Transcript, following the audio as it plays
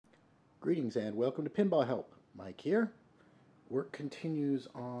Greetings and welcome to Pinball Help. Mike here. Work continues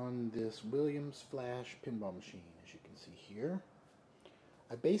on this Williams Flash pinball machine, as you can see here.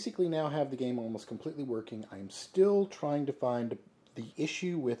 I basically now have the game almost completely working. I'm still trying to find the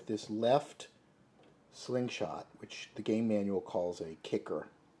issue with this left slingshot, which the game manual calls a kicker.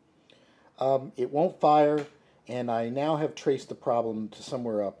 It won't fire, and I now have traced the problem to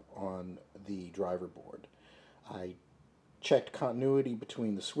somewhere up on the driver board. I checked continuity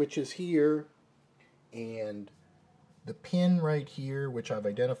between the switches here and the pin right here, which I've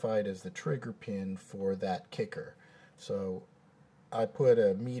identified as the trigger pin for that kicker. So I put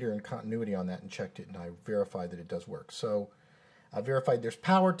a meter and continuity on that and checked it, and I verified that it does work. So I verified there's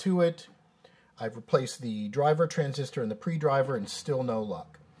power to it. I've replaced the driver transistor and the pre-driver, and still no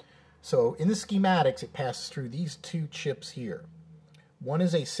luck. So in the schematics, it passes through these two chips here. One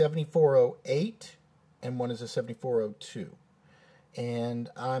is a 7408 and one is a 7402. And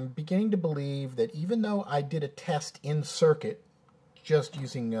I'm beginning to believe that even though I did a test in circuit just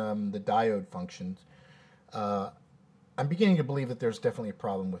using the diode functions, I'm beginning to believe that there's definitely a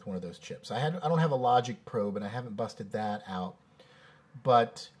problem with one of those chips. I don't have a logic probe, and I haven't busted that out,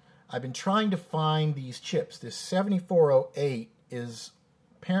 but I've been trying to find these chips. This 7408 is,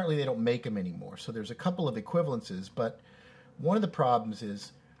 apparently they don't make them anymore, so there's a couple of equivalences, but one of the problems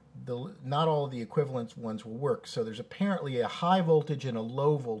is not all of the equivalent ones will work. So there's apparently a high voltage and a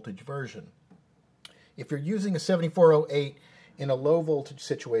low voltage version. If you're using a 7408 in a low voltage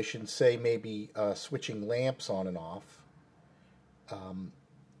situation, say maybe switching lamps on and off,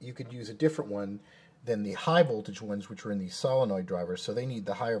 you could use a different one than the high voltage ones, which are in these solenoid drivers, so they need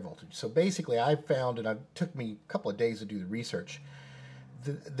the higher voltage. So basically I found, and it took me a couple of days to do the research,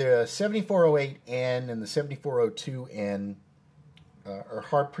 the 7408N and the 7402N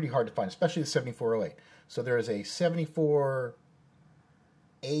are pretty hard to find, especially the 7408. So there is a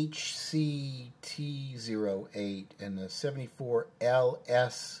 74HCT08 and the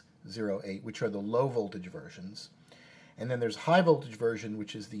 74LS08, which are the low voltage versions. And then there's a high voltage version,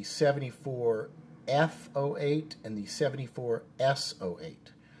 which is the 74F08 and the 74S08.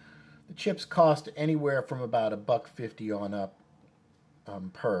 The chips cost anywhere from about $1.50 on up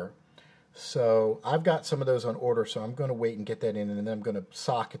per. So I've got some of those on order, so I'm going to wait and get that in, and then I'm going to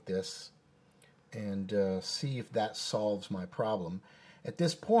socket this and see if that solves my problem. At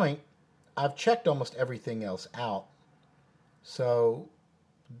this point, I've checked almost everything else out, so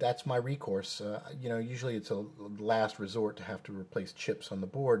that's my recourse. Usually it's a last resort to have to replace chips on the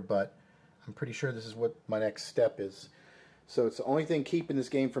board, but I'm pretty sure this is what my next step is. So it's the only thing keeping this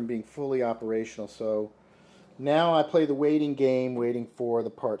game from being fully operational. So now I play the waiting game, waiting for the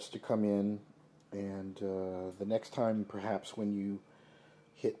parts to come in, and the next time, perhaps when you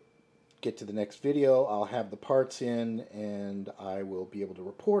get to the next video, I'll have the parts in, and I will be able to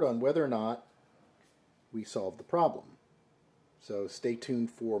report on whether or not we solved the problem. So stay tuned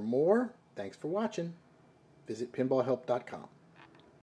for more. Thanks for watching. Visit pinballhelp.com.